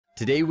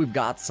Today we've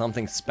got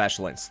something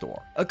special in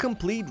store, a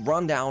complete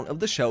rundown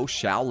of the show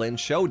Xiaolin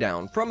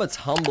Showdown from its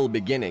humble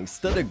beginnings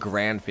to the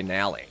grand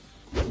finale.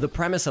 The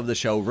premise of the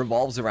show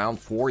revolves around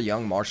 4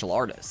 young martial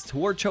artists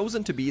who are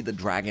chosen to be the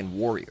Dragon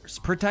Warriors,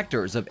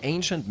 protectors of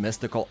ancient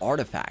mystical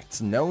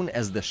artifacts known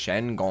as the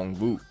Shen Gong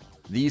Wu.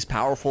 These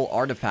powerful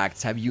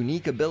artifacts have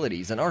unique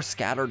abilities and are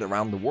scattered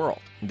around the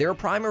world. Their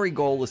primary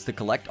goal is to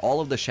collect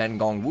all of the Shen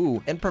Gong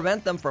Wu and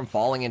prevent them from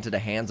falling into the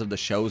hands of the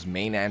show's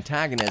main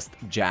antagonist,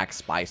 Jack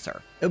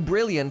Spicer, a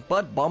brilliant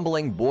but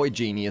bumbling boy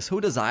genius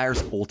who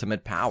desires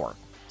ultimate power.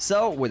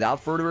 So, without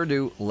further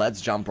ado, let's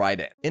jump right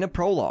in. In a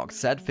prologue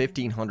set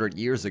 1500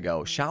 years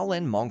ago,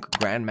 Shaolin monk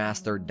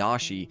Grandmaster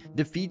Dashi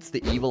defeats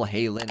the evil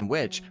Heilin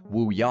witch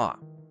Wu Ya,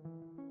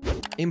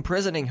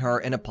 imprisoning her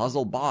in a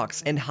puzzle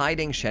box and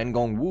hiding Shen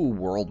Gong Wu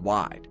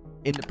worldwide.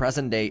 In the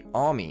present day,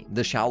 Ami,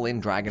 the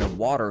Shaolin Dragon of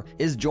Water,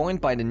 is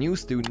joined by the new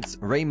students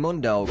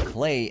Raimundo,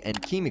 Clay,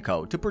 and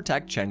Kimiko to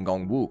protect Shen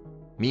Gong Wu.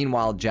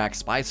 Meanwhile, Jack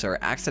Spicer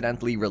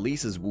accidentally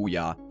releases Wu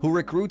Ya, who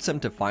recruits him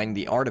to find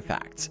the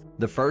artifacts.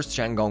 The first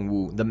Shen Gong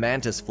Wu, the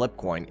Mantis flip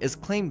coin, is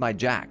claimed by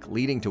Jack,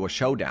 leading to a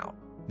showdown.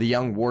 The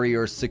young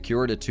warriors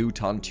secure the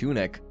 2-ton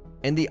tunic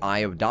and the Eye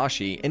of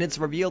Dashi, and it's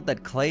revealed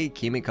that Clay,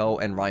 Kimiko,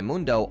 and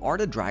Raimundo are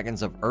the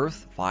dragons of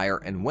Earth, Fire,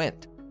 and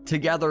Wind.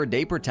 Together,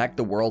 they protect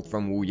the world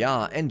from Wu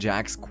Ya and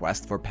Jack's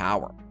quest for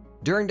power.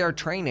 During their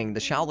training,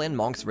 the Shaolin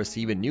monks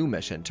receive a new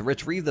mission to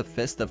retrieve the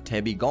Fist of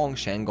Tebigong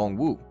Shen Gong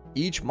Wu.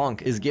 Each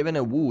monk is given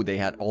a Wu they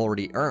had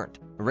already earned.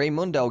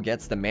 Raimundo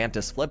gets the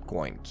Mantis flip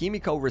coin,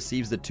 Kimiko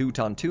receives the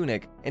 2-ton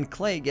tunic, and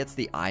Clay gets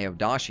the Eye of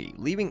Dashi,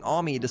 leaving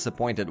Ami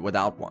disappointed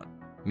without one.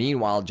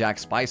 Meanwhile, Jack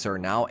Spicer,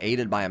 now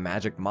aided by a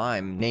magic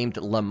mime named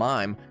Le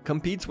Mime,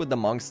 competes with the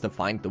monks to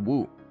find the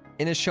Wu.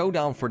 In a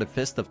showdown for the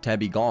Fist of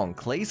Tebigong,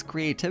 Clay's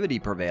creativity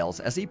prevails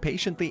as he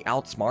patiently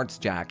outsmarts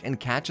Jack and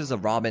catches a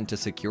robin to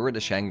secure the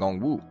Shen Gong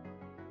Wu.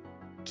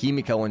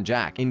 Kimiko and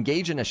Jack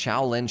engage in a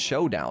Xiaolin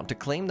Showdown to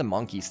claim the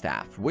monkey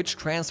staff, which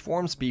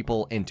transforms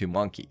people into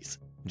monkeys.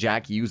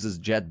 Jack uses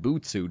Jet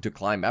Butsu to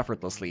climb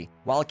effortlessly,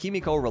 while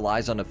Kimiko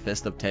relies on the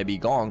Fist of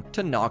Tebigong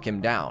to knock him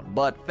down,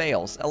 but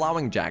fails,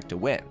 allowing Jack to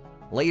win.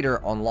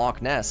 Later, on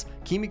Loch Ness,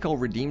 Kimiko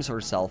redeems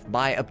herself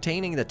by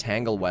obtaining the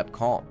Tangle Web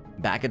Calm.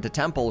 Back at the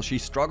temple, she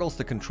struggles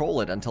to control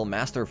it until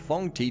Master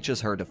Feng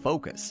teaches her to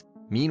focus.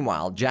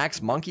 Meanwhile,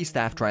 Jack's monkey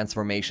staff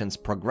transformations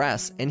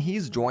progress, and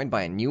he's joined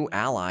by a new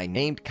ally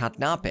named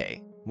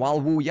Katnape,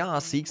 while Wu Ya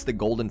seeks the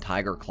Golden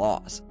Tiger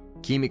Claws.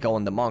 Kimiko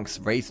and the monks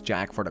race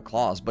Jack for the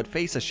claws but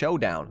face a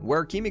showdown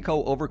where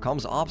Kimiko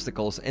overcomes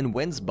obstacles and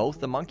wins both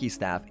the monkey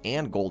staff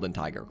and Golden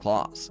Tiger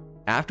Claws.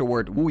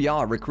 Afterward, Wu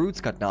Ya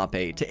recruits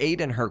Katnape to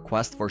aid in her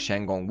quest for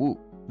Shen Gong Wu.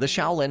 The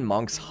Shaolin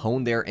monks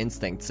hone their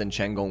instincts in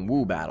Shen Gong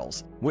Wu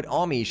battles, with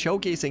Ami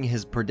showcasing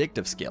his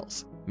predictive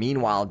skills.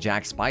 Meanwhile,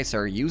 Jack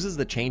Spicer uses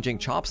the changing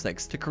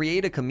chopsticks to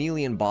create a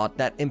chameleon bot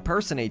that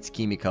impersonates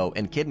Kimiko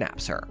and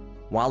kidnaps her.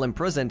 While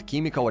imprisoned,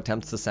 Kimiko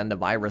attempts to send a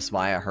virus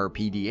via her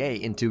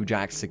PDA into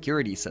Jack's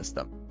security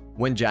system.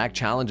 When Jack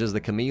challenges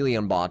the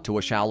chameleon bot to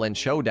a Shaolin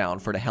Showdown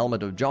for the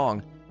Helmet of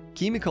Zhong,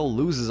 Kimiko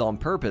loses on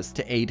purpose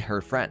to aid her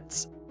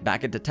friends.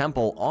 Back at the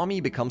temple,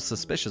 Ami becomes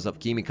suspicious of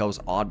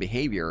Kimiko's odd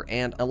behavior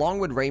and, along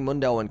with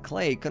Raimundo and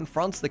Clay,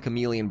 confronts the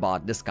chameleon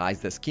bot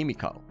disguised as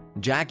Kimiko.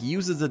 Jack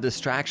uses the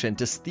distraction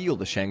to steal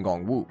the Shen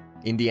Gong Wu.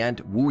 In the end,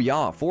 Wu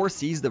Ya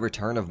foresees the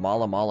return of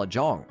Mala Mala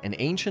Zhong, an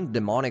ancient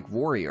demonic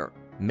warrior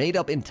made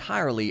up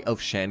entirely of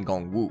Shen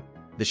Gong Wu.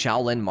 The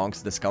Shaolin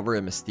monks discover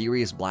a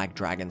mysterious black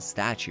dragon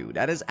statue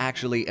that is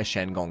actually a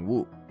Shen Gong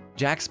Wu.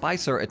 Jack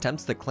Spicer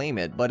attempts to claim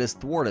it but is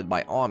thwarted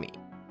by Ami.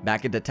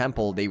 Back at the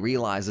temple, they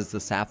realize it's the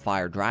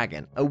Sapphire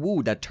Dragon, a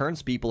Wu that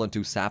turns people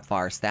into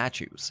sapphire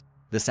statues.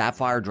 The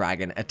Sapphire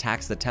Dragon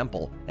attacks the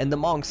temple, and the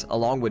monks,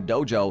 along with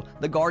Dojo,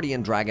 the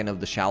guardian dragon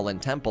of the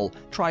Shaolin Temple,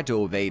 try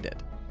to evade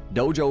it.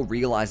 Dojo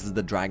realizes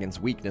the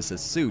dragon's weakness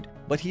is suit,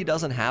 but he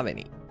doesn't have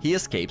any. He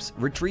escapes,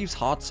 retrieves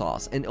hot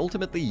sauce, and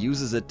ultimately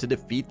uses it to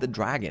defeat the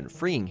dragon,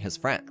 freeing his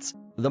friends.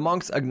 The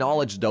monks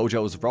acknowledge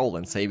Dojo's role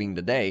in saving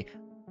the day,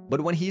 but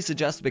when he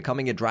suggests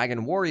becoming a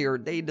dragon warrior,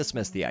 they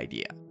dismiss the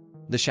idea.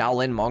 The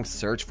Shaolin monks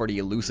search for the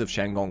elusive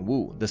Shen Gong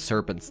Wu, the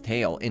Serpent's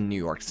Tail, in New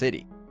York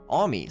City.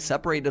 Ami,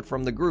 separated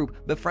from the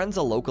group, befriends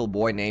a local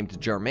boy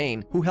named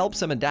Germain who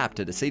helps him adapt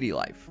to the city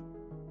life.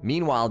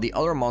 Meanwhile, the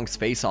other monks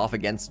face off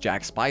against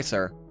Jack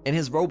Spicer and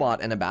his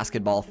robot in a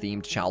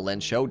basketball-themed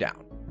Xiaolin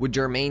Showdown. With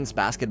Germain's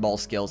basketball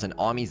skills and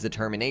Ami's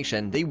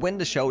determination, they win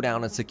the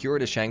showdown and secure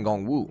the Shen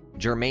Gong Wu.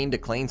 Germain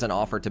declines an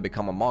offer to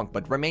become a monk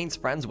but remains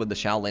friends with the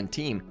Shaolin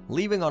team,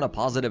 leaving on a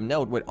positive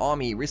note with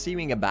Ami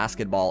receiving a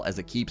basketball as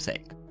a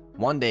keepsake.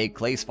 One day,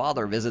 Clay's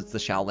father visits the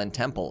Shaolin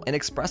Temple and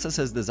expresses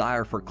his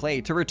desire for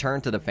Clay to return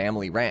to the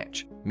family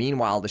ranch.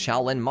 Meanwhile, the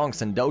Shaolin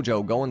monks and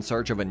Dojo go in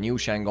search of a new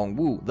Shen Gong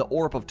Wu, the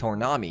Orb of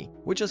Tornami,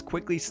 which is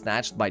quickly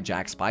snatched by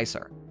Jack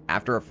Spicer.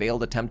 After a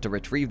failed attempt to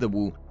retrieve the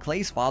Wu,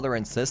 Clay's father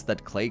insists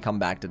that Clay come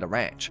back to the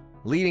ranch,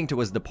 leading to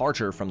his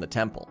departure from the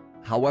temple.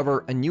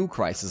 However, a new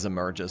crisis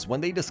emerges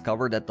when they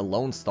discover that the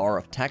Lone Star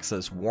of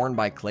Texas worn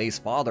by Clay's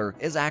father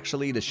is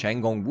actually the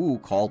Shen Gong Wu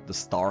called the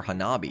Star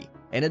Hanabi,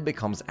 and it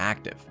becomes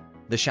active.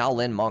 The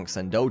Shaolin monks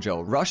and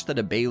dojo rush to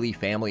the Bailey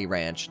family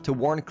ranch to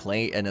warn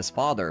Clay and his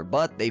father,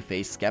 but they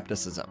face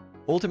skepticism.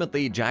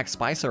 Ultimately, Jack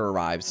Spicer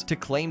arrives to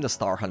claim the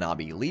Star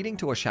Hanabi, leading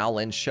to a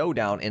Xiaolin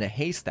showdown in a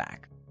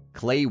haystack.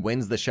 Clay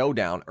wins the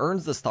showdown,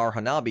 earns the Star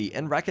Hanabi,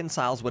 and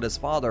reconciles with his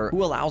father,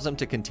 who allows him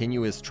to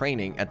continue his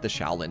training at the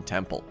Shaolin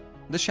Temple.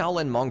 The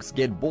Shaolin monks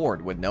get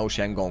bored with no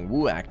Shengong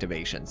Wu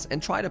activations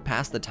and try to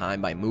pass the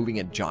time by moving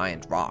a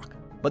giant rock,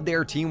 but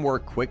their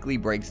teamwork quickly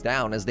breaks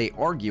down as they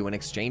argue and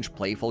exchange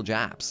playful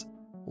jabs.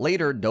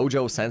 Later,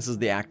 Dojo senses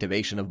the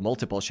activation of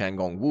multiple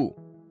Shengong Wu,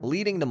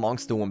 leading the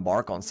monks to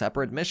embark on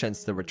separate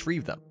missions to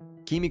retrieve them.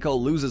 Kimiko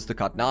loses to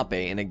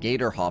Katnape in a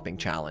gator hopping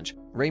challenge.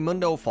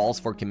 Raimundo falls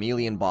for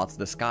Chameleon Bot's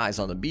disguise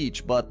on the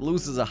beach but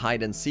loses a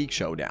hide-and-seek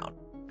showdown.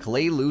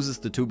 Clay loses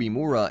to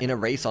Tubimura in a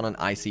race on an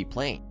icy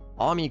plain.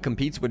 Ami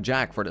competes with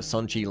Jack for the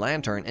Sunchi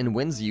Lantern and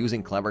wins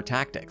using clever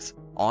tactics.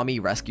 Ami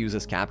rescues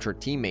his captured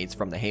teammates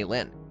from the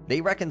Heilin. They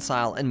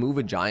reconcile and move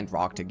a giant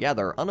rock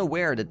together,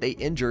 unaware that they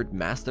injured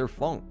Master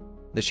Feng.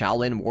 The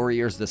Shaolin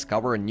warriors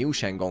discover a new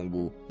Shengong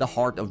Wu, the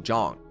Heart of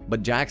Zhang,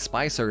 but Jack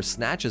Spicer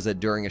snatches it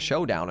during a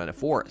showdown in a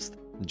forest.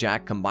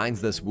 Jack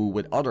combines this Wu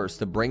with others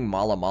to bring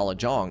Mala Mala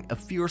Zhang, a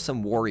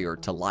fearsome warrior,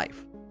 to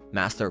life.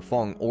 Master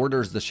Feng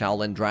orders the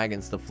Shaolin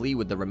dragons to flee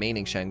with the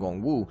remaining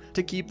Shengong Wu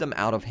to keep them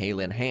out of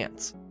Heilin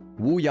hands.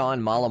 Wu Ya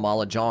and Mala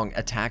Mala Zhang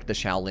attack the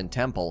Shaolin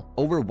temple,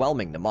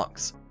 overwhelming the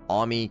monks.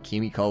 Ami,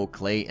 Kimiko,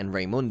 Clay, and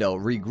Raimundo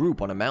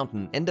regroup on a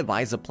mountain and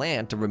devise a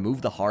plan to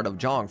remove the Heart of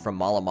Zhang from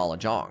Mala Mala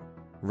Zhang.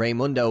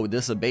 Raimundo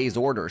disobeys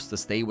orders to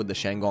stay with the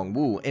Shengong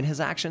Wu, and his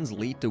actions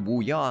lead to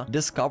Wu Ya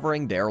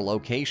discovering their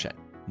location.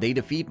 They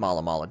defeat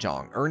Mala Mala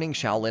Zhang, earning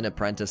Shaolin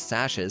apprentice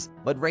sashes,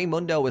 but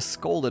Raimundo is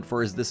scolded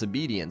for his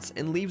disobedience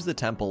and leaves the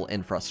temple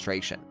in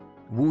frustration.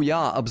 Wu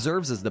Ya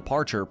observes his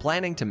departure,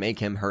 planning to make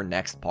him her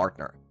next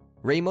partner.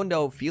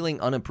 Raimundo, feeling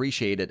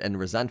unappreciated and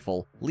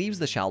resentful, leaves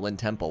the Shaolin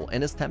temple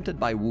and is tempted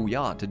by Wu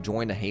Ya to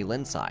join the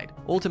Heilin side,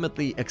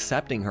 ultimately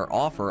accepting her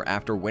offer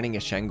after winning a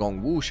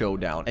Shengong Wu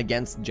showdown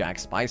against Jack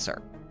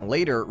Spicer.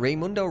 Later,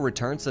 Raimundo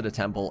returns to the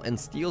temple and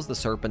steals the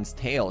Serpent's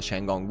Tail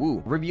Shengong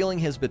Wu, revealing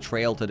his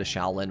betrayal to the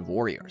Shaolin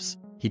warriors.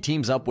 He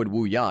teams up with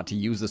Wu Ya to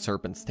use the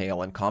Serpent's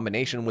Tail in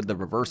combination with the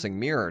Reversing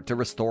Mirror to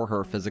restore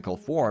her physical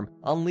form,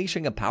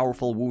 unleashing a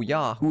powerful Wu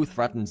Ya who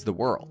threatens the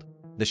world.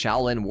 The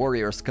Shaolin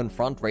warriors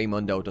confront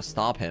Raimundo to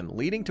stop him,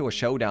 leading to a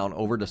showdown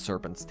over the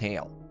Serpent's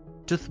Tail.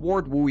 To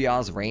thwart Wu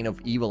Ya's reign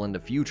of evil in the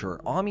future,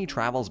 Ami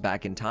travels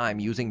back in time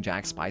using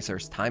Jack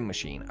Spicer's time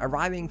machine,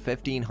 arriving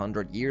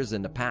 1500 years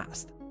in the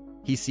past.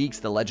 He seeks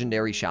the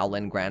legendary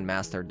Shaolin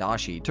Grandmaster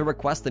Dashi to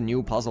request a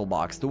new puzzle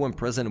box to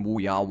imprison Wu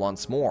Ya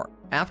once more.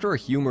 After a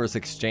humorous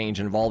exchange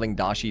involving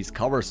Dashi's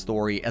cover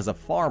story as a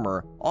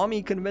farmer,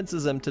 Ami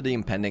convinces him to the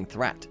impending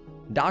threat.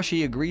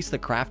 Dashi agrees to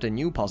craft a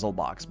new puzzle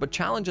box but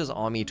challenges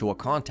Ami to a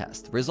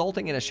contest,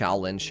 resulting in a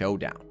Xiaolin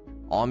Showdown.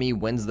 Ami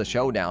wins the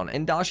showdown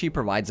and Dashi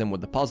provides him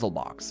with the puzzle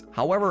box.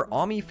 However,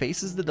 Ami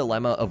faces the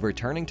dilemma of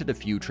returning to the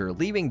future,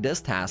 leaving this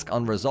task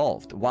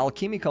unresolved, while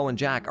Kimiko and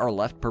Jack are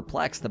left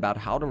perplexed about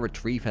how to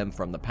retrieve him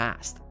from the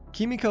past.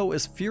 Kimiko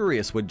is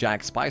furious with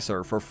Jack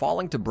Spicer for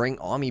falling to bring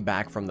Ami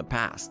back from the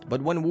past,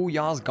 but when Wu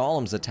Ya's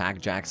golems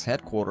attack Jack's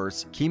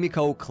headquarters,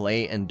 Kimiko,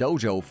 Clay, and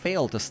Dojo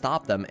fail to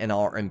stop them and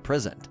are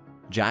imprisoned.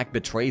 Jack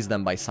betrays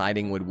them by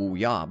siding with Wu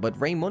Ya, but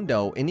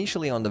Raimundo,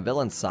 initially on the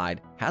villain's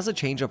side, has a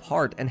change of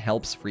heart and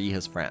helps free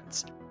his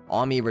friends.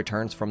 Ami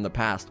returns from the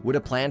past with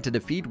a plan to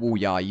defeat Wu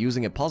Ya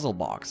using a puzzle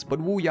box, but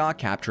Wu Ya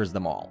captures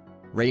them all.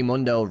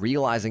 Raimundo,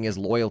 realizing his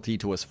loyalty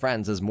to his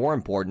friends is more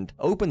important,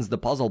 opens the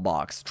puzzle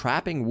box,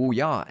 trapping Wu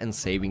Ya and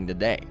saving the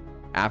day.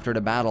 After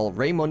the battle,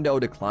 Raimundo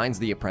declines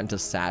the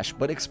apprentice sash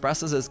but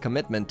expresses his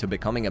commitment to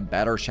becoming a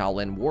better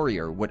Shaolin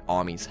warrior with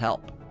Ami's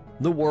help.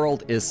 The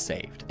world is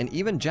saved, and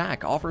even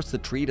Jack offers to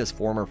treat his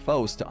former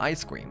foes to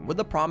ice cream with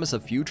the promise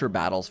of future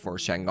battles for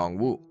Shengong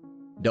Wu.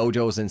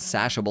 Dojo's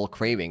insatiable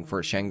craving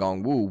for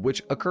Shengong Wu,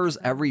 which occurs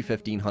every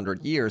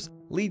 1500 years,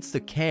 leads to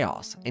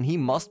chaos, and he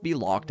must be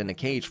locked in a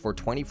cage for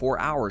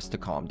 24 hours to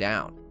calm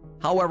down.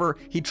 However,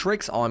 he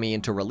tricks Ami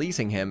into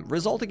releasing him,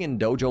 resulting in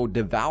Dojo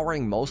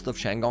devouring most of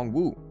Shengong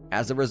Wu.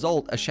 As a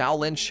result, a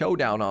Xiaolin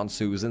Showdown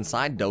ensues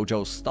inside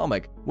Dojo's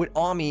stomach, with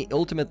Ami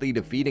ultimately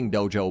defeating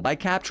Dojo by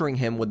capturing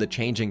him with the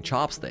changing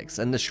chopsticks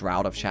and the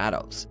Shroud of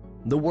Shadows.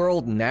 The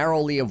world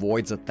narrowly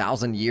avoids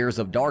 1,000 years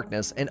of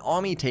darkness, and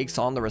Ami takes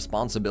on the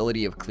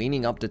responsibility of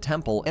cleaning up the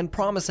temple and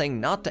promising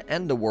not to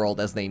end the world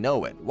as they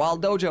know it, while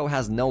Dojo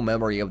has no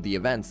memory of the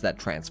events that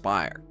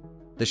transpired.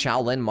 The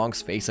Shaolin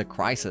monks face a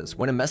crisis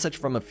when a message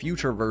from a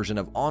future version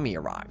of Ami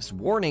arrives,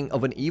 warning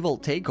of an evil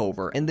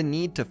takeover and the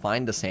need to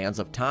find the Sands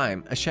of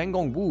Time, a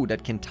Shengong Wu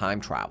that can time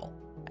travel.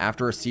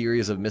 After a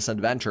series of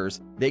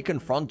misadventures, they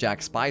confront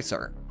Jack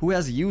Spicer, who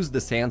has used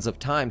the Sands of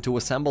Time to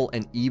assemble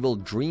an evil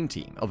dream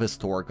team of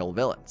historical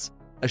villains.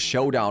 A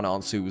showdown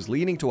ensues,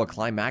 leading to a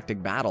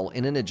climactic battle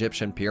in an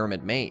Egyptian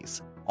pyramid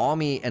maze.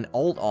 Ami and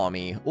Old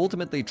Ami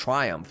ultimately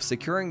triumph,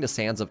 securing the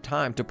Sands of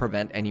Time to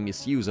prevent any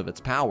misuse of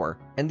its power,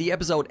 and the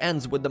episode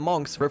ends with the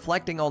monks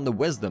reflecting on the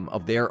wisdom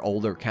of their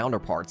older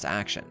counterparts'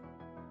 action.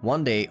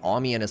 One day,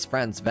 Ami and his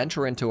friends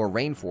venture into a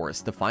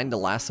rainforest to find the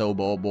lasso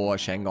Boa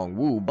Shenggong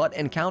Wu, but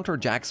encounter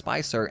Jack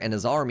Spicer and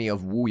his army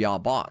of Wu Ya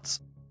bots.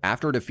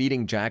 After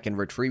defeating Jack and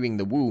retrieving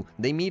the Wu,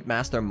 they meet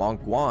Master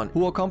Monk Guan,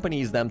 who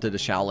accompanies them to the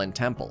Xiaolin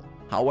Temple.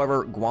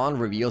 However, Guan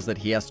reveals that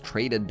he has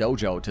traded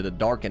dojo to the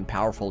dark and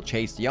powerful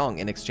Chase Young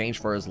in exchange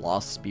for his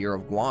lost Spear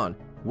of Guan,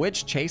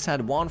 which Chase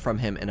had won from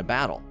him in a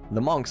battle.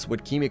 The monks,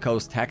 with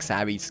Kimiko's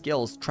tech-savvy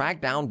skills, track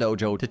down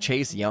dojo to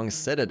Chase Young's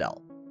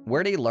citadel,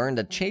 where they learn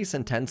that Chase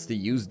intends to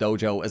use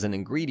dojo as an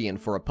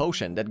ingredient for a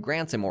potion that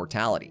grants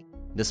immortality.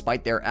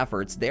 Despite their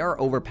efforts, they are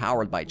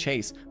overpowered by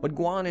Chase, but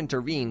Guan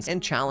intervenes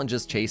and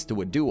challenges Chase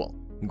to a duel.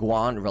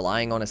 Guan,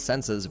 relying on his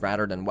senses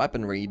rather than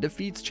weaponry,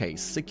 defeats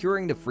Chase,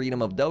 securing the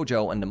freedom of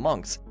dojo and the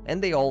monks, and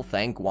they all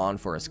thank Guan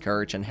for his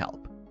courage and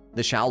help.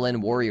 The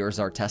Shaolin warriors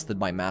are tested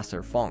by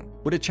Master Feng,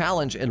 with a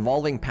challenge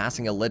involving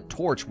passing a lit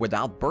torch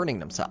without burning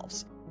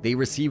themselves. They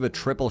receive a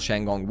triple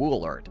Shenggong Wu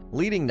alert,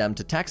 leading them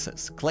to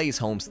Texas, Clay's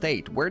home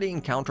state, where they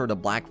encounter the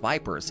Black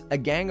Vipers, a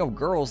gang of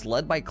girls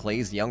led by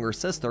Clay's younger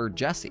sister,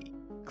 Jessie.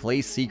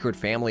 Clay's secret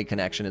family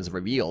connection is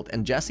revealed,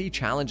 and Jessie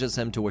challenges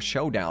him to a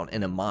showdown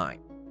in a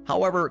mine.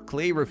 However,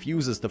 Clay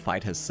refuses to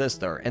fight his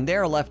sister, and they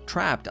are left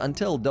trapped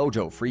until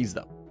dojo frees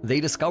them. They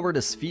discover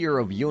the sphere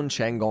of Yun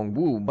Shenggong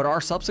Wu, but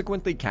are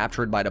subsequently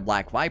captured by the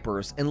Black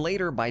Vipers and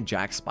later by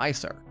Jack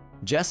Spicer.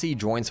 Jessie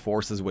joins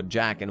forces with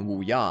Jack and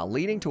Wu Ya,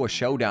 leading to a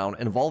showdown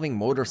involving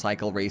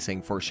motorcycle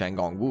racing for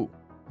Shenggong Wu.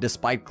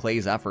 Despite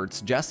Clay's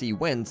efforts, Jessie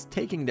wins,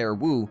 taking their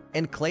Wu,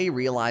 and Clay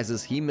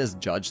realizes he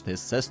misjudged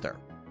his sister.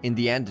 In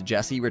the end,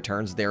 Jessie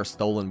returns their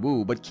stolen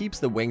Wu but keeps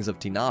the wings of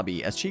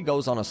Tinabe as she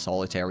goes on a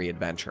solitary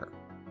adventure.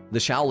 The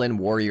Shaolin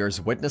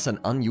warriors witness an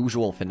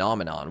unusual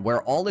phenomenon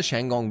where all the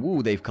Shenggong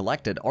Wu they've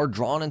collected are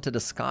drawn into the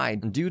sky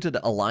due to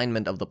the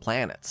alignment of the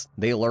planets.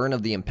 They learn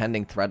of the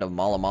impending threat of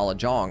Mala Mala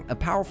Zhong, a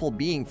powerful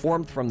being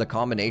formed from the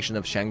combination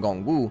of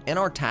Shenggong Wu, and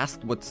are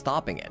tasked with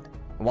stopping it.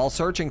 While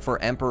searching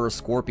for Emperor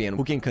Scorpion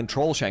who can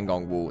control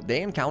Shenggong Wu,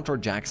 they encounter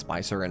Jack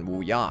Spicer and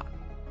Wu Ya.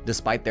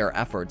 Despite their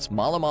efforts,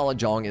 Mala Mala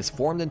Zhong is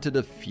formed into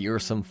the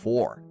Fearsome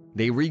Four.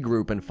 They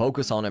regroup and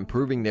focus on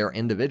improving their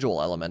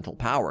individual elemental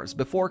powers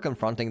before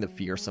confronting the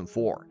Fearsome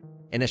Four.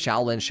 In a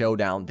Xiaolin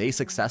Showdown, they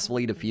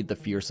successfully defeat the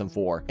Fearsome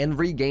Four and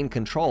regain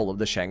control of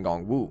the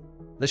Shenggong Wu.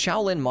 The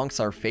Shaolin monks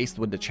are faced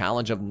with the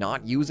challenge of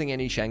not using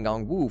any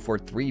Shenggong Wu for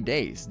 3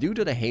 days due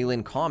to the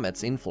Halin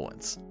Comet's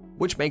influence,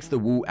 which makes the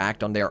Wu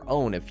act on their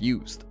own if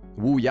used.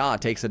 Wu Ya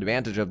takes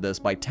advantage of this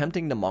by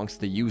tempting the monks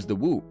to use the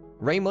Wu.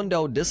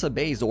 Raimundo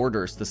disobeys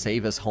orders to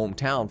save his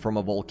hometown from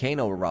a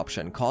volcano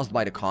eruption caused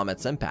by the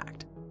comet's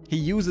impact. He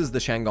uses the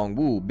Shenggong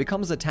Wu,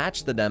 becomes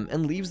attached to them,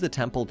 and leaves the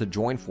temple to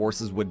join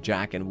forces with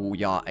Jack and Wu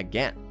Ya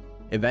again.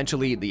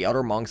 Eventually, the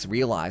other monks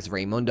realize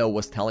Raimundo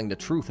was telling the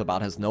truth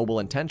about his noble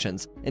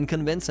intentions and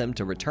convince him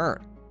to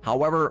return.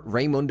 However,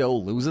 Raimundo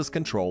loses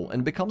control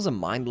and becomes a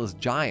mindless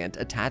giant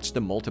attached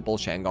to multiple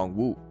Shenggong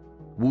Wu.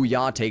 Wu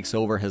Ya takes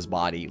over his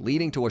body,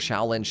 leading to a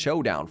Shaolin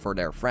Showdown for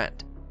their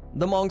friend.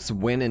 The monks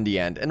win in the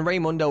end, and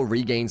Raimundo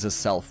regains his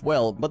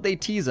self-will, but they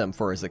tease him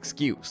for his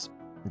excuse.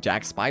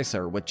 Jack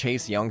Spicer, with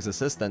Chase Young's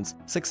assistance,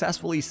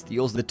 successfully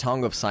steals the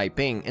tongue of Sai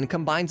Ping and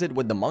combines it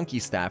with the monkey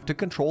staff to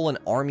control an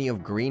army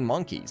of green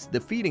monkeys,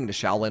 defeating the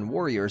Shaolin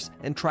warriors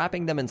and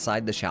trapping them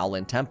inside the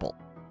Shaolin Temple.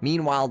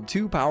 Meanwhile,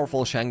 two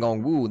powerful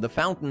Shenggong Wu, the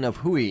Fountain of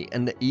Hui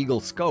and the Eagle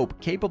Scope,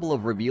 capable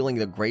of revealing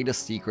the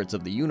greatest secrets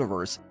of the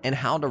universe and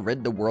how to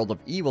rid the world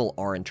of evil,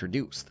 are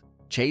introduced.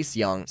 Chase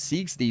Young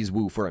seeks these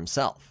Wu for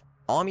himself.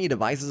 Ami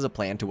devises a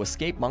plan to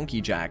escape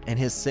Monkey Jack and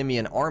his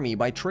simian army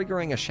by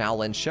triggering a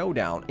Xiaolin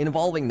Showdown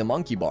involving the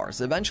monkey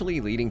bars, eventually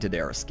leading to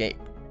their escape.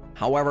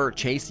 However,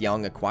 Chase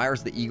Young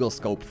acquires the Eagle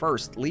Scope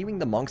first, leaving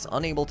the monks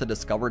unable to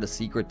discover the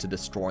secret to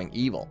destroying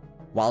evil.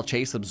 While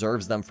Chase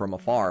observes them from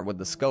afar with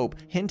the scope,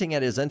 hinting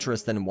at his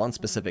interest in one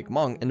specific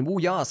monk, and Wu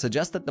Ya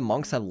suggests that the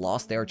monks have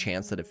lost their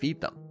chance to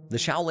defeat them. The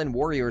Shaolin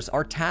warriors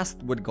are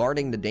tasked with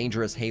guarding the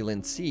dangerous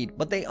Halin seed,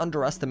 but they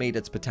underestimate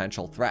its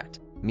potential threat.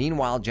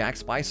 Meanwhile, Jack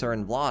Spicer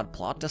and Vlad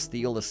plot to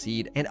steal the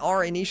seed and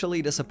are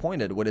initially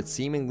disappointed with its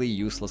seemingly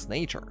useless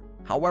nature.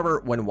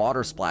 However, when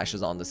water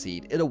splashes on the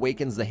seed, it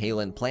awakens the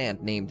Halin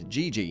plant named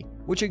Gigi,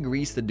 which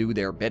agrees to do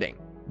their bidding.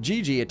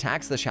 Gigi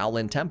attacks the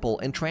Shaolin Temple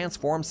and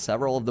transforms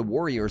several of the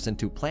warriors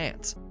into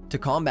plants. To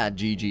combat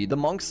Gigi, the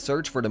monks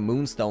search for the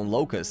Moonstone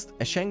Locust,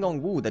 a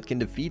Shenggong Wu that can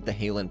defeat the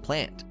Halin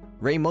plant.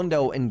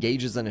 Raimundo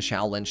engages in a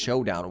Shaolin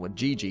Showdown with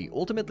Gigi,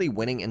 ultimately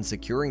winning and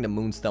securing the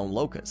Moonstone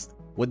Locust.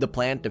 With the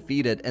plant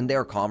defeated and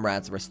their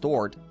comrades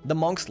restored, the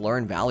monks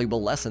learn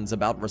valuable lessons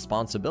about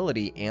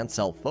responsibility and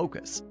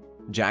self-focus.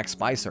 Jack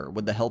Spicer,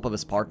 with the help of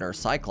his partner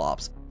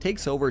Cyclops,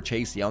 takes over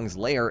Chase Young's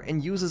lair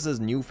and uses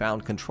his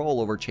newfound control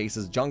over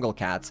Chase's jungle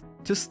cats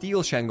to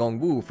steal Shenggong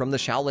Wu from the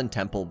Shaolin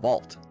Temple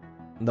vault.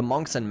 The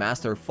monks and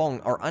Master Feng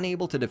are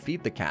unable to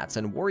defeat the cats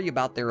and worry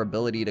about their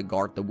ability to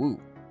guard the Wu.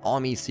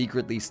 Ami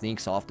secretly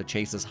sneaks off to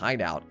Chase's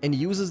hideout and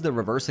uses the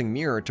reversing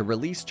mirror to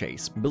release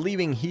Chase,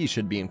 believing he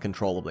should be in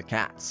control of the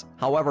cats.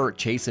 However,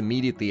 Chase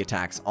immediately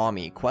attacks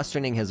Ami,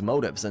 questioning his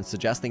motives and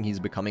suggesting he's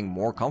becoming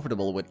more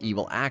comfortable with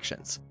evil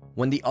actions.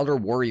 When the other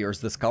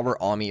warriors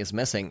discover Ami is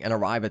missing and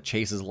arrive at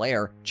Chase's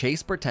lair,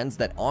 Chase pretends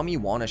that Ami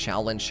won a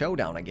Xiaolin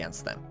Showdown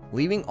against them,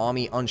 leaving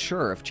Ami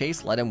unsure if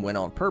Chase let him win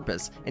on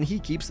purpose, and he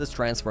keeps this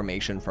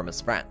transformation from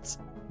his friends.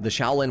 The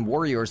Xiaolin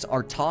warriors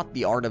are taught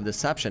the art of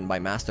deception by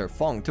Master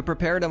Feng to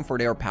prepare them for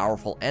their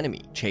powerful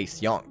enemy,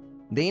 Chase Young.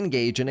 They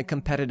engage in a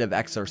competitive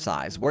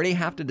exercise where they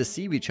have to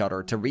deceive each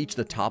other to reach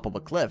the top of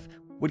a cliff,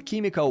 with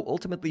Kimiko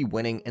ultimately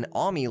winning and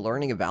Ami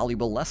learning a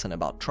valuable lesson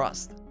about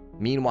trust.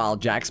 Meanwhile,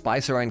 Jack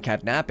Spicer and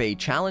Katnape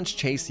challenge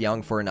Chase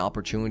Young for an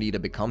opportunity to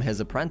become his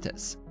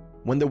apprentice.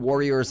 When the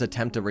warriors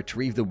attempt to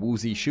retrieve the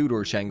woozy shooter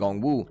Shangong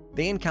Wu,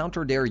 they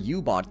encounter their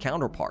U-bot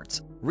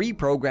counterparts,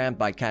 reprogrammed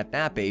by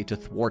Katnape to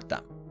thwart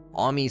them.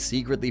 Ami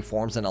secretly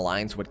forms an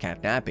alliance with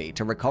Katnape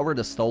to recover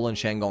the stolen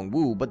Shangong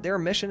Wu, but their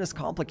mission is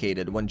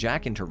complicated when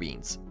Jack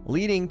intervenes,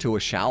 leading to a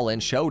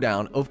Xiaolin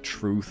Showdown of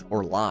truth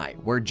or lie,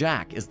 where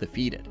Jack is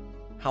defeated.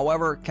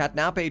 However,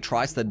 Katnape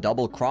tries to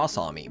double-cross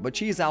Ami, but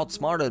she is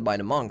outsmarted by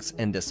the monks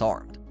and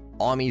disarmed.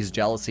 Ami's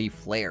jealousy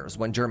flares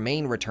when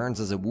Germain returns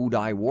as a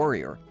Wu-Dai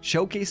warrior,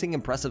 showcasing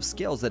impressive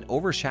skills that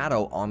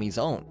overshadow Ami's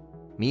own.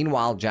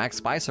 Meanwhile, Jack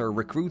Spicer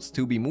recruits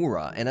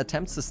Tubimura and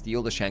attempts to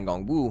steal the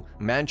Shangong Wu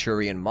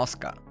Manchurian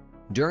Muska.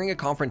 During a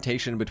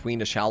confrontation between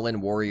the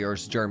Xiaolin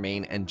warriors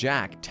Germain and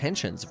Jack,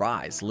 tensions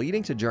rise,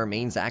 leading to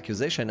Germain's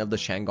acquisition of the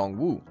Shangong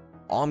Wu.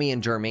 Ami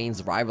and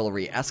Germain's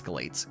rivalry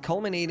escalates,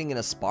 culminating in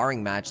a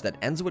sparring match that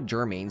ends with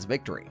Germain's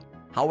victory.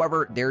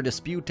 However, their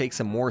dispute takes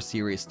a more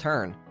serious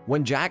turn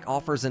when Jack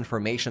offers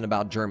information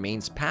about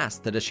Germain's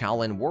past to the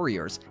Xiaolin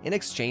warriors in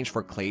exchange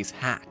for Clay's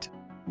hat.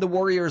 The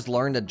warriors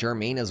learn that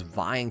Germain is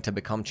vying to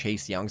become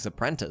Chase Young's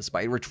apprentice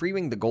by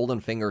retrieving the Golden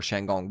Finger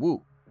Shangong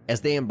Wu.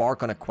 As they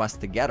embark on a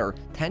quest together,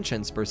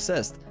 tensions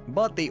persist,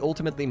 but they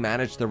ultimately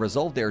manage to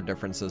resolve their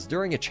differences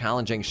during a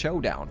challenging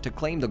showdown to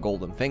claim the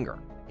Golden Finger.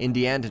 In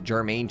the end,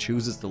 Germain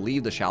chooses to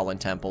leave the Xiaolin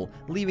Temple,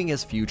 leaving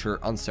his future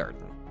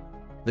uncertain.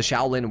 The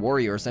Xiaolin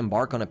warriors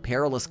embark on a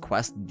perilous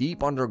quest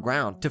deep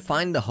underground to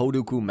find the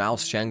Hodoku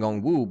mouse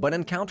Shangong Wu, but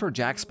encounter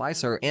Jack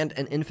Spicer and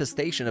an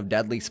infestation of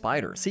deadly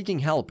spiders. Seeking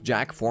help,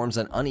 Jack forms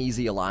an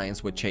uneasy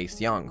alliance with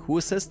Chase Young, who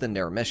assist in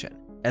their mission.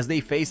 As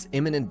they face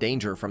imminent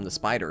danger from the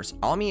spiders,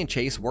 Ami and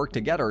Chase work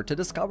together to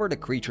discover the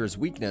creature's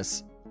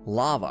weakness,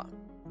 lava.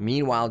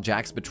 Meanwhile,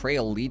 Jack's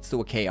betrayal leads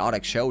to a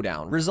chaotic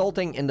showdown,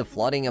 resulting in the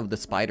flooding of the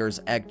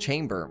spider's egg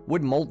chamber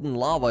with molten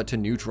lava to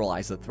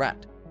neutralize the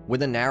threat.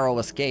 With a narrow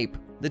escape,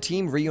 the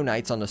team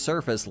reunites on the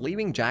surface,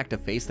 leaving Jack to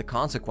face the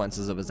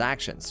consequences of his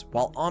actions,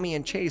 while Ami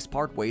and Chase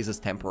part ways as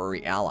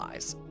temporary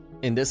allies.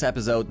 In this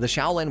episode, the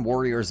Xiaolin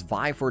warriors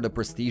vie for the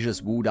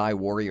prestigious Wu-Dai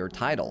warrior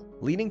title,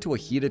 leading to a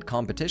heated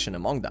competition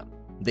among them.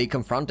 They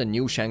confront a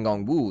new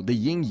Shangong Wu, the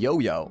Ying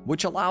Yo-Yo,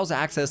 which allows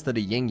access to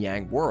the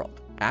Yin-Yang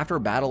world. After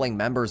battling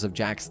members of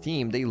Jack's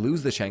team, they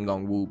lose the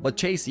Shangong Wu, but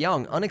Chase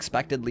Young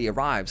unexpectedly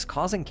arrives,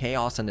 causing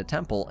chaos in the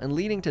temple and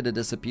leading to the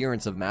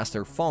disappearance of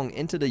Master Feng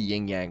into the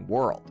Yin-Yang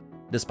world.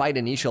 Despite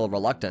initial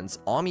reluctance,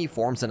 Ami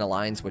forms an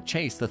alliance with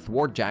Chase to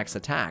thwart Jack's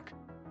attack.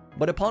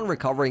 But upon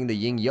recovering the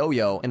Ying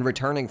Yo-Yo and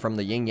returning from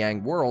the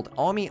Yin-Yang world,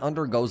 Ami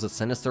undergoes a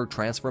sinister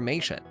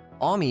transformation.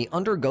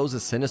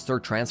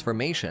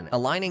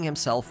 Aligning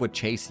himself with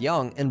Chase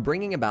Young and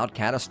bringing about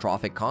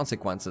catastrophic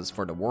consequences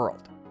for the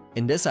world.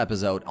 In this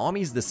episode,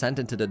 Ami's descent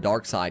into the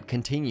dark side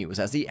continues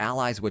as he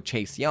allies with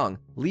Chase Young,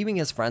 leaving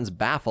his friends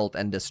baffled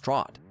and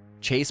distraught.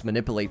 Chase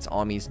manipulates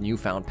Ami's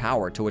newfound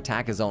power to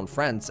attack his own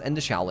friends and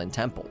the Xiaolin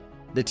Temple.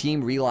 The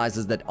team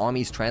realizes that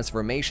Ami's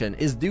transformation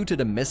is due to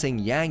the missing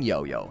Yang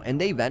Yo-Yo, and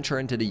they venture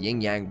into the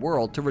Yin-Yang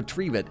world to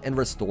retrieve it and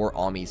restore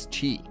Ami's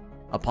chi.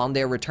 Upon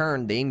their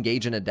return, they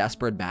engage in a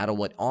desperate battle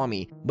with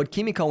Ami, but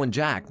Kimiko and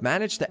Jack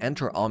manage to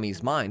enter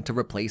Ami's mind to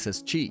replace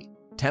his chi,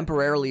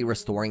 temporarily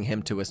restoring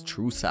him to his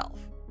true self.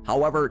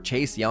 However,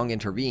 Chase Young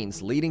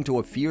intervenes, leading to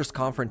a fierce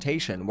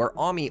confrontation where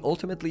Ami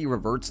ultimately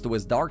reverts to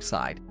his dark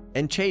side,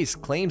 and Chase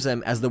claims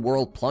him. As the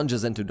world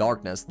plunges into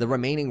darkness, the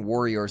remaining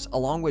warriors,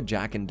 along with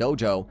Jack and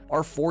Dojo,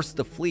 are forced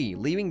to flee,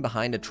 leaving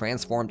behind a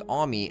transformed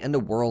Ami and the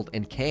world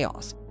in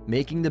chaos,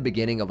 making the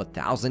beginning of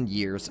 1,000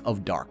 years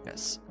of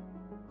darkness.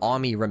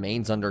 Ami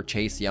remains under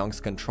Chase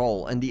Young's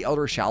control, and the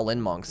other Xiaolin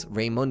monks,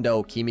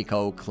 Raimundo,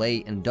 Kimiko,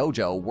 Clay, and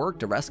Dojo, work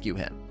to rescue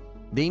him.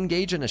 They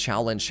engage in a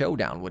Xiaolin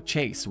Showdown with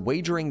Chase,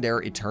 wagering their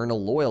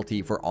eternal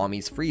loyalty for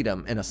Ami's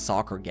freedom in a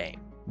soccer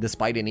game.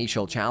 Despite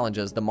initial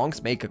challenges, the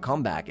monks make a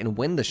comeback and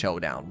win the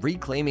showdown,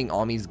 reclaiming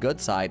Ami's good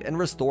side and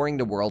restoring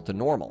the world to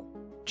normal.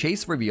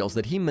 Chase reveals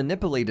that he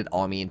manipulated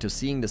Ami into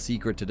seeing the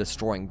secret to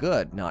destroying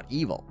good, not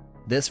evil.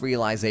 This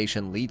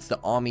realization leads to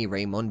Ami,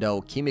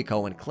 Raimundo,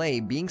 Kimiko, and Clay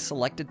being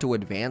selected to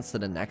advance to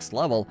the next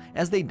level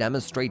as they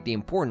demonstrate the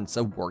importance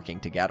of working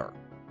together.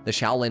 The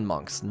Xiaolin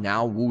monks,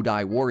 now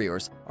Wu-Dai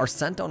warriors, are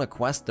sent on a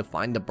quest to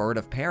find the Bird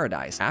of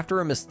Paradise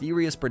after a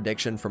mysterious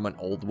prediction from an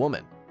old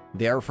woman.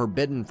 They are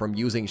forbidden from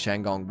using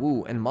Shangong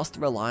Wu and must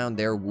rely on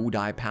their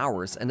Wu-Dai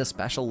powers and a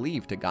special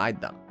leaf to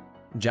guide them.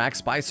 Jack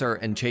Spicer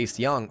and Chase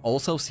Young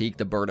also seek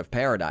the Bird of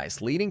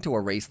Paradise, leading to a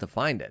race to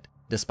find it.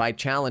 Despite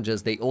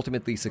challenges, they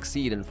ultimately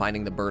succeed in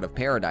finding the Bird of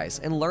Paradise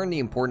and learn the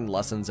important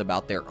lessons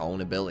about their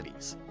own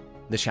abilities.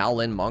 The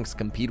Shaolin monks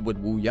compete with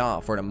Wu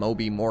Ya for the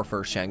Mobi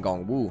Morpher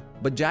Shangong Wu,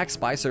 but Jack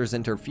Spicer's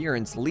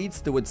interference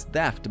leads to its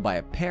theft by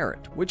a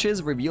parrot, which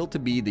is revealed to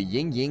be the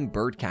Yin Yang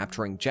bird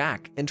capturing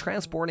Jack and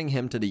transporting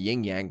him to the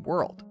Yin Yang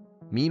world.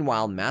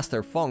 Meanwhile,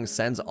 Master Feng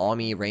sends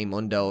Ami,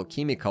 Raimundo,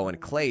 Kimiko,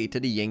 and Clay to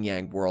the Yin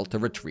Yang world to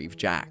retrieve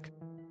Jack.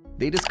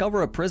 They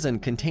discover a prison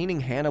containing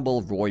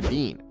Hannibal Roy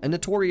Bean, a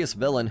notorious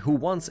villain who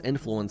once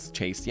influenced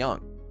Chase Young.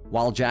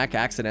 While Jack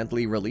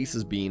accidentally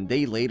releases Bean,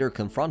 they later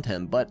confront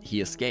him, but he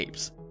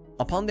escapes.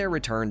 Upon their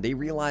return, they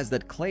realize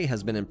that Clay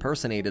has been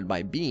impersonated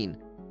by Bean,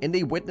 and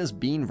they witness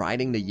Bean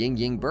riding the Yin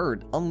Yang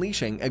bird,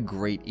 unleashing a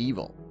great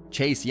evil.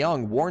 Chase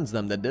Young warns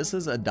them that this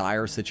is a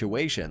dire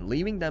situation,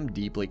 leaving them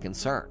deeply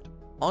concerned.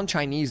 On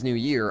Chinese New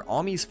Year,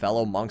 Ami's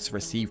fellow monks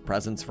receive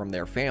presents from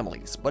their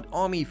families, but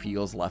Ami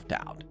feels left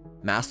out.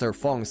 Master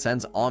Feng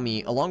sends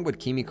Ami along with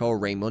Kimiko,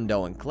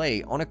 Raimundo, and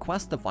Clay on a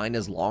quest to find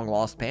his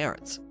long-lost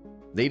parents.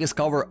 They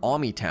discover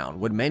Ami Town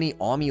with many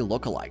Ami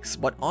lookalikes,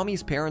 but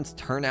Ami's parents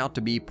turn out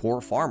to be poor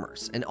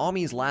farmers, and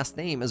Ami's last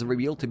name is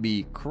revealed to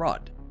be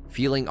Crud.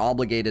 Feeling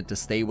obligated to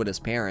stay with his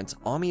parents,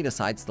 Ami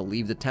decides to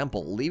leave the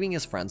temple, leaving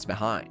his friends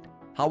behind.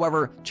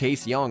 However,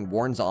 Chase Young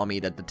warns Ami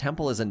that the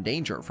temple is in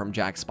danger from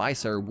Jack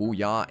Spicer, Wu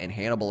Ya, and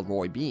Hannibal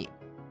Roy Bean.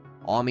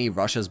 Ami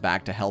rushes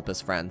back to help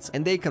his friends,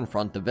 and they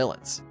confront the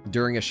villains.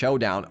 During a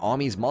showdown,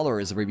 Ami's mother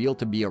is revealed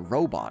to be a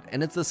robot,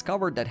 and it's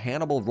discovered that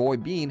Hannibal Roy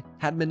Bean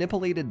had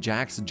manipulated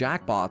Jack's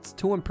jackbots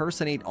to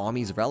impersonate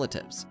Ami's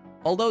relatives.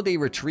 Although they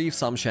retrieve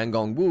some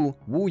Shangong Wu,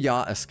 Wu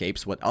Ya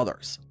escapes with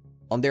others.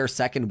 On their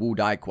second Wu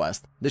Dai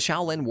quest, the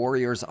Shaolin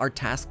warriors are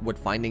tasked with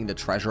finding the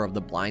treasure of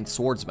the blind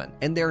swordsman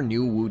and their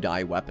new Wu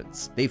Dai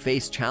weapons. They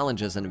face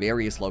challenges in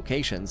various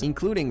locations,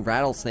 including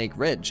Rattlesnake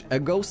Ridge, a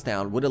ghost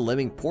town with a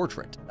living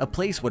portrait, a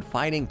place with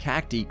fighting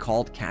cacti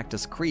called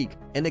Cactus Creek,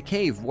 and a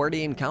cave where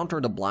they encounter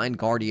the blind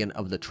guardian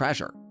of the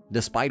treasure.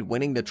 Despite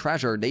winning the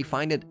treasure, they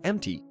find it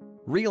empty,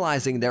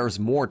 realizing there's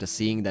more to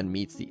seeing than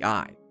meets the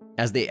eye.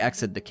 As they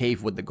exit the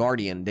cave with the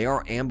guardian, they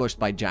are ambushed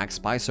by Jack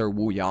Spicer,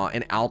 Wu Ya,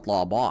 and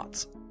outlaw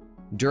bots.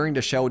 During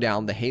the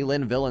showdown, the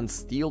Heilin villains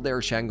steal their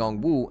Shangong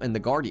Wu and the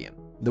Guardian.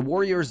 The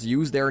warriors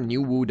use their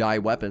new Wu Dai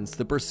weapons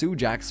to pursue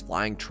Jack's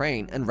flying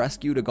train and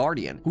rescue the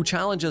Guardian, who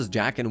challenges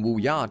Jack and Wu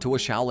Ya to a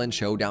Xiaolin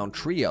Showdown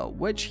trio,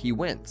 which he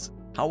wins.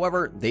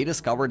 However, they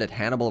discover that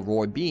Hannibal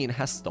Roy Bean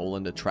has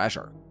stolen the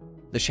treasure.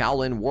 The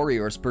Shaolin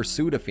warriors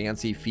pursue the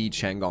fancy feed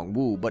Shangong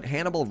Wu, but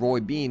Hannibal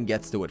Roy Bean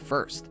gets to it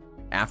first.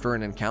 After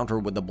an encounter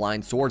with the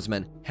blind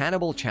swordsman,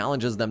 Hannibal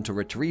challenges them to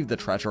retrieve the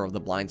treasure of the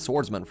blind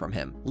swordsman from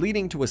him,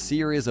 leading to a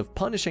series of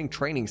punishing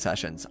training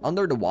sessions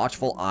under the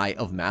watchful eye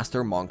of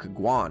Master Monk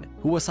Guan,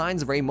 who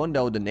assigns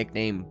Raimundo the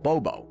nickname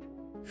Bobo.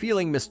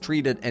 Feeling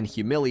mistreated and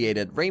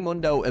humiliated,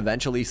 Raimundo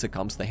eventually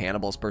succumbs to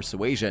Hannibal's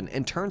persuasion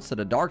and turns to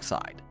the dark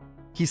side.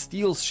 He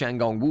steals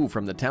Shangong Wu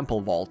from the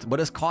temple vault, but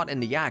is caught in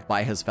the act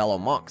by his fellow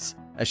monks.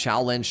 A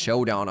Xiaolin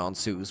showdown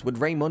ensues, with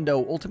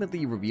Raimundo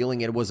ultimately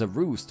revealing it was a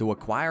ruse to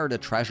acquire the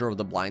treasure of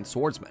the blind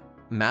swordsman.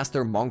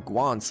 Master Monk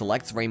Guan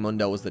selects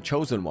Raimundo as the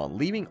chosen one,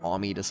 leaving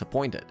Ami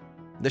disappointed.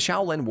 The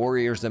Shaolin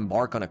warriors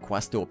embark on a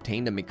quest to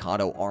obtain the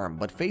Mikado arm,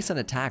 but face an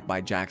attack by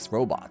Jack's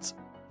robots.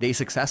 They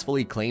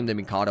successfully claim the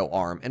Mikado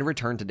arm and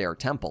return to their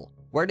temple,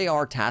 where they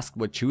are tasked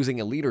with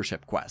choosing a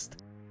leadership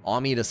quest.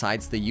 Ami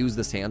decides to use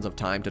the Sands of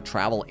Time to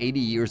travel 80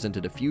 years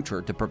into the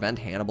future to prevent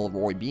Hannibal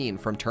Roy Bean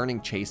from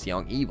turning Chase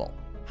Young evil.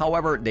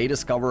 However, they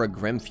discover a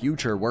grim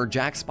future where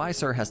Jack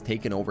Spicer has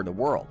taken over the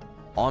world.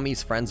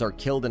 Ami's friends are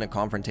killed in a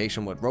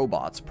confrontation with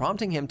robots,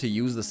 prompting him to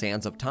use the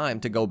Sands of Time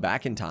to go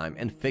back in time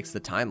and fix the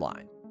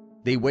timeline.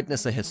 They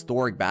witness a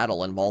historic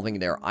battle involving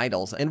their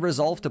idols and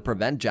resolve to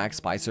prevent Jack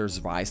Spicer's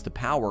rise to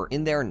power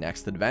in their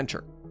next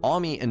adventure.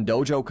 Ami and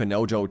Dojo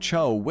Kanojo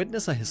Cho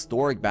witness a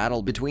historic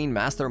battle between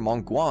Master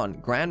Monk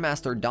Guan,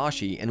 Grandmaster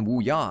Dashi, and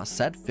Wu Ya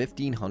set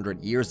 1500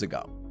 years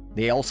ago.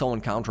 They also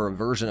encounter a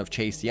version of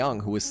Chase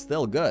Young who is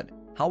still good.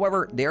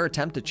 However, their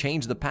attempt to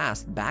change the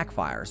past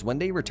backfires when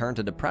they return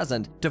to the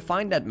present to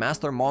find that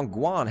Master Monk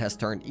Guan has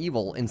turned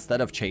evil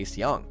instead of Chase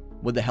Young.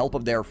 With the help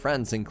of their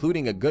friends,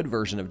 including a good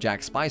version of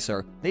Jack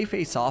Spicer, they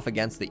face off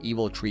against the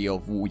evil trio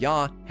of Wu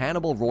Ya,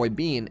 Hannibal Roy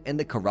Bean, and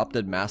the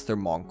corrupted Master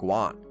Monk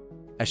Guan.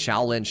 A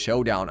Xiaolin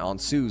showdown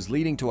ensues,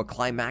 leading to a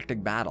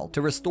climactic battle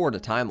to restore the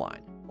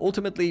timeline.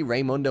 Ultimately,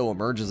 Raimundo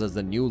emerges as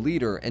the new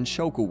leader and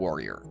Shoku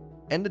warrior,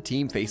 and the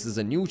team faces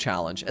a new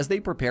challenge as they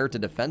prepare to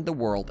defend the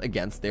world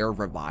against their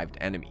revived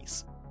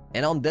enemies.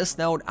 And on this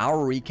note,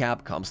 our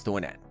recap comes to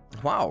an end.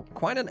 Wow,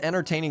 quite an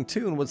entertaining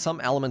tune with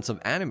some elements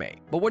of anime,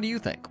 but what do you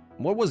think?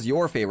 What was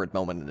your favorite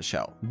moment in the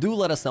show? Do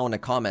let us know in the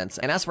comments,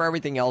 and as for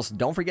everything else,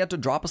 don't forget to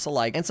drop us a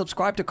like and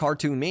subscribe to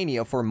Cartoon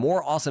Mania for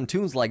more awesome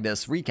tunes like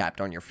this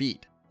recapped on your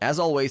feed. As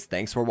always,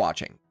 thanks for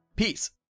watching. Peace!